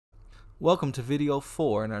Welcome to video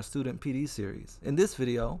 4 in our Student PD series. In this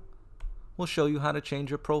video, we'll show you how to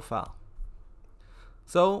change your profile.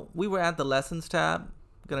 So we were at the Lessons tab.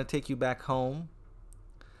 I'm going to take you back home.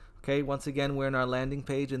 Okay, once again, we're in our landing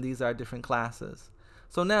page and these are different classes.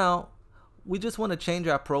 So now, we just want to change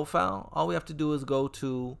our profile. All we have to do is go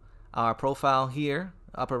to our profile here,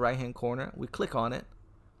 upper right hand corner. We click on it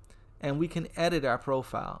and we can edit our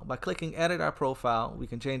profile. By clicking edit our profile, we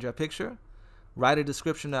can change our picture, write a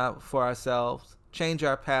description out for ourselves, change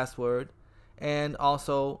our password, and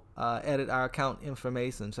also edit our account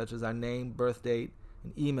information such as our name, birth date,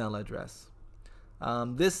 and email address.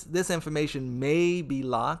 This information may be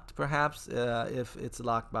locked, perhaps if it's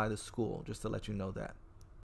locked by the school, just to let you know that.